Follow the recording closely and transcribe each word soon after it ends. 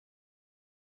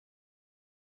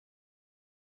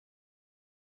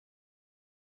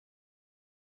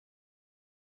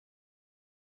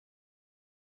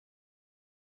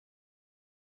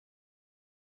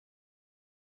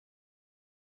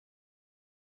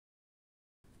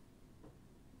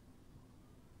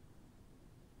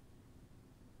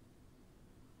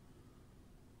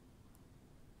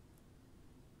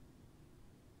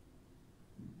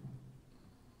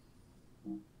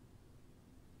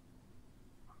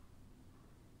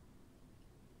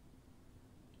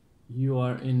You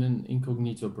are in an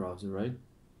incognito browser, right?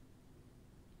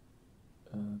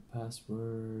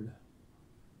 Password.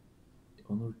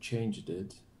 Honor changed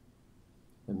it.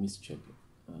 Let me check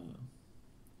it.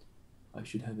 I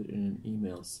should have it in an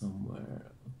email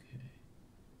somewhere. Okay.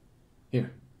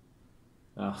 Here.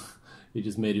 He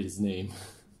just made it his name.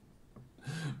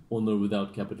 Honor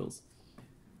without capitals.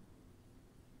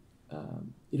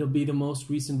 It'll be the most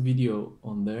recent video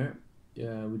on there.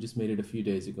 Yeah, we just made it a few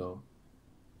days ago.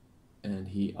 And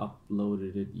he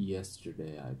uploaded it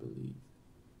yesterday, I believe.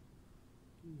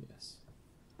 Yes.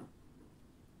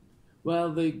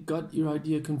 Well, they got your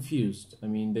idea confused. I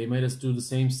mean, they made us do the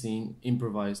same scene,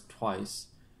 improvised twice.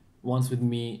 Once with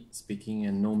me speaking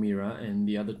and no Mira, and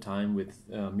the other time with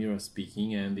Mira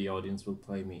speaking and the audience will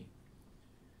play me.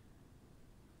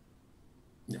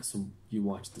 Yeah, so you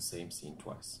watched the same scene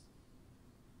twice.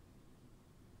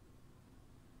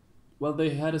 Well,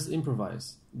 they had us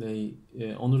improvise. They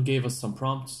Onur gave us some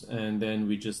prompts, and then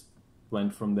we just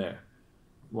went from there.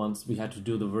 Once we had to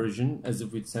do the version as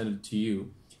if we'd send it to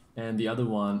you, and the other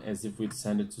one as if we'd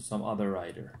send it to some other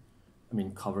writer. I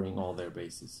mean, covering all their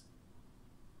bases.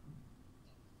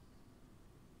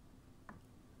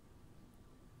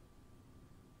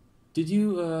 Did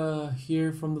you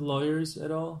hear from the lawyers at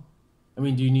all? I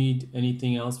mean, do you need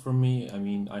anything else from me? I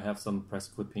mean, I have some press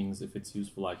clippings. If it's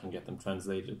useful, I can get them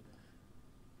translated.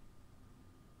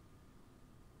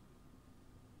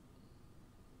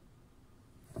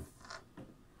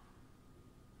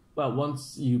 Well,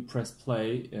 once you press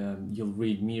play, you'll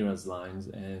read Mira's lines,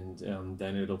 and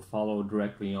then it'll follow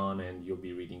directly on, and you'll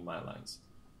be reading my lines.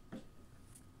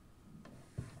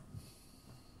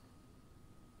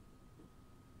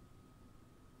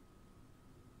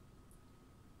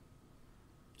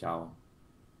 Ciao.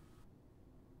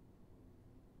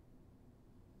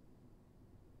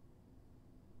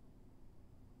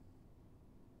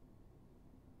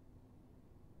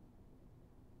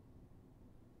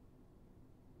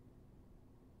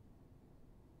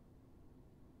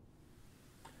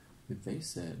 They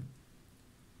said,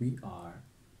 we are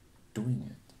doing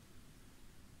it.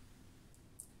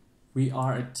 We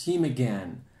are a team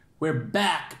again. We're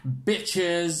back,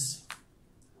 bitches!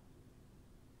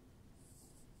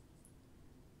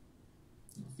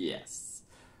 Yes.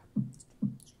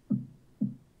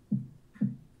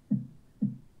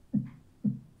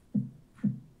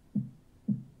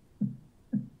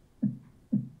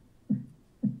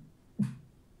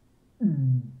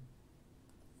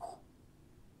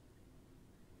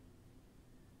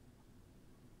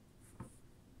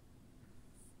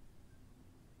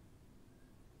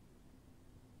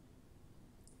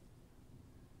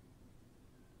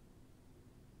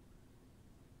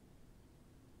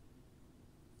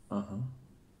 Uh-huh.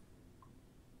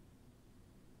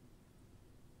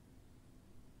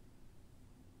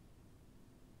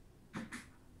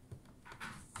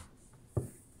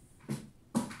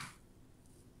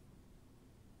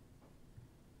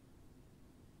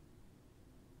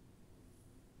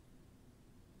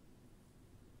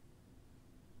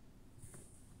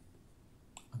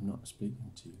 I'm not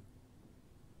speaking to you.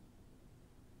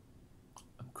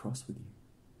 I'm cross with you.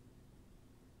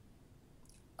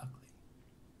 Ugly.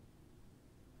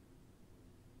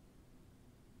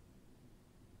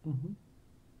 Mm-hmm.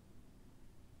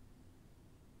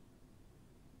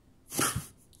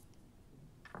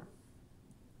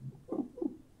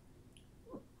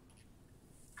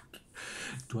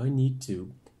 Do I need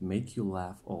to make you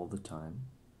laugh all the time?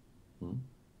 Hmm?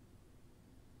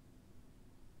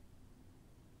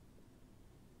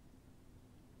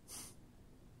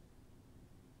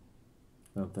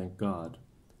 Well, thank God.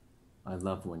 I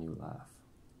love when you laugh.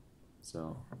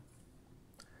 So,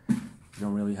 you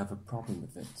don't really have a problem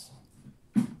with it.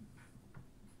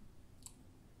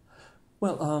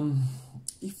 Well,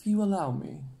 if you allow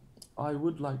me, I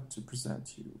would like to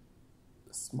present you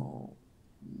a small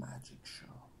magic show.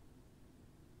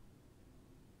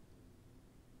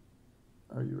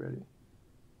 Are you ready?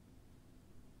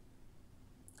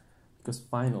 Because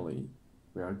finally,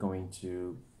 we are going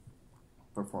to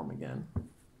perform again.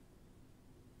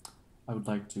 I would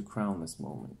like to crown this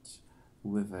moment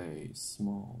with a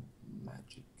small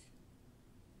magic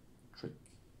trick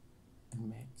and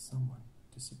make someone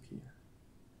disappear.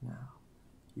 Now,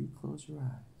 you close your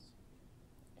eyes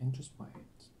and just wait.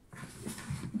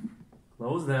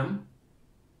 Close them.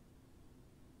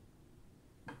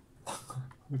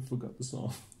 I forgot the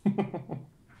song.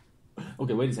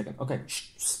 Okay, wait a second. Okay. Shh.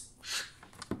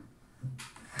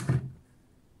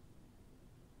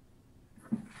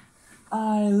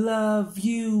 I love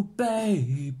you,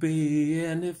 baby,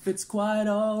 and if it's quite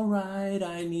alright,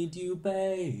 I need you,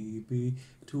 baby,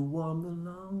 to warm the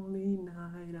lonely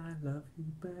night. I love you,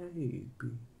 baby.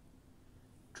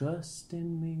 Trust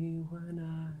in me when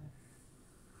I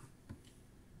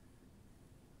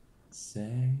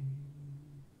say.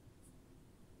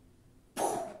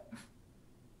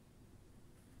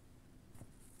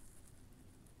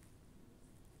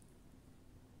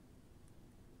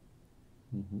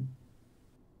 Mm-hmm.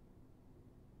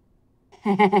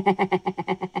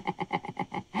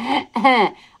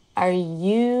 Are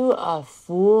you a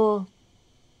fool?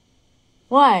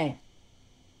 Why?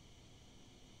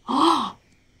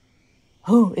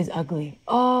 Who is ugly?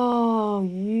 Oh,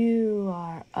 you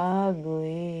are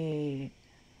ugly.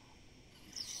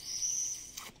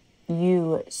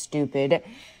 You stupid.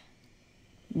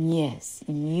 Yes,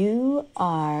 you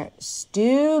are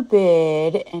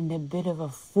stupid and a bit of a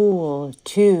fool,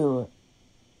 too.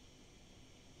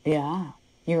 Yeah,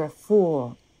 you're a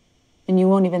fool. And you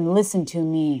won't even listen to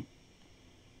me.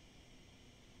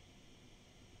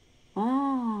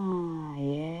 Ah,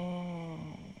 yeah.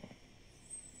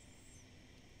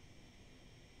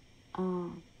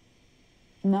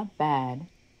 Not bad.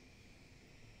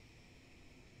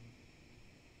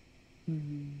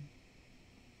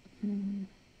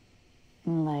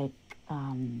 Like,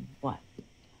 what?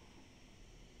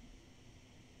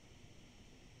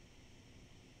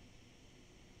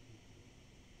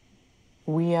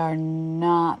 We are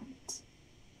not.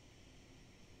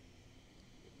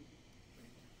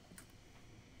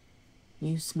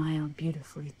 You smile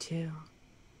beautifully, too.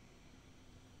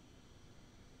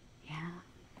 Yeah?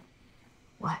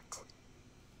 What?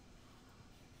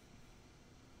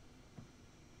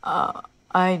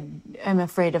 I am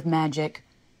afraid of magic.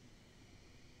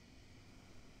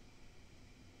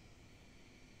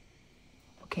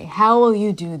 Okay, how will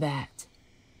you do that?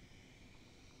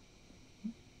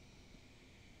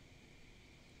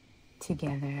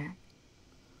 Together.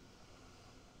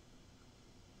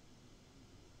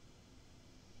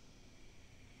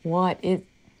 What is...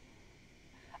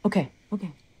 Okay,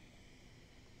 okay.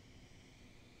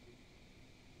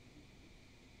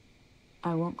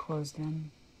 I won't close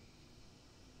them.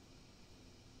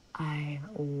 I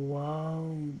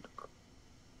won't.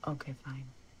 Okay, fine.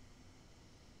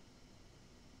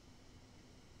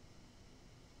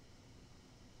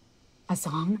 A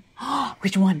song?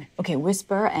 Which one? Okay,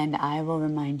 whisper and I will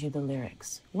remind you the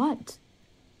lyrics. What?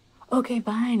 Okay,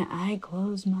 fine. I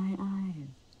close my eyes.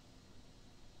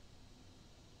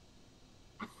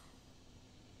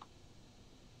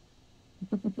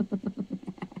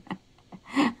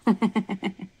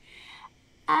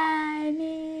 I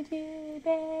need you,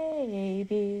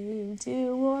 baby,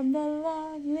 to warm the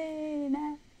lovely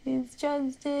night. It's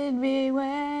just in me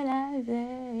when I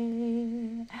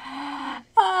say,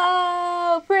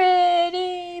 oh,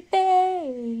 pretty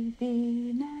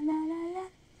baby. Na, na, na, na,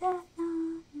 na,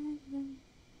 na.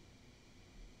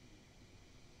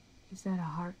 Is that a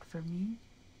heart for me?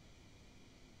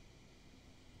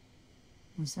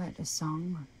 Was that a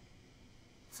song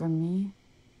for me?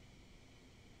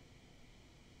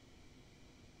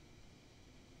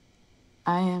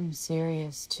 I am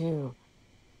serious too.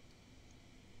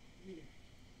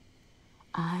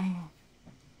 I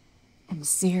am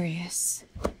serious.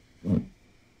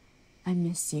 I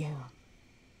miss you.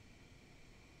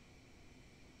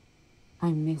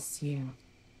 I miss you.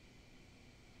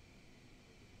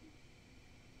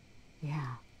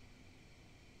 Yeah.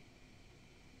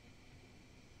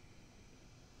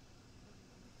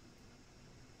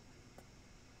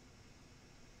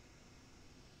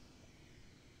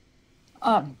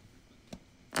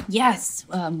 Yes,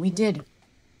 we did.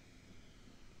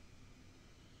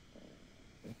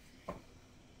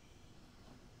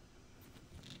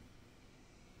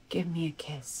 Give me a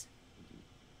kiss.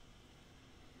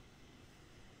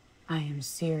 I am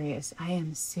serious. I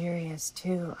am serious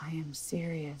too. I am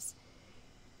serious.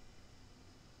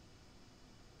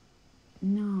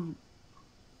 No,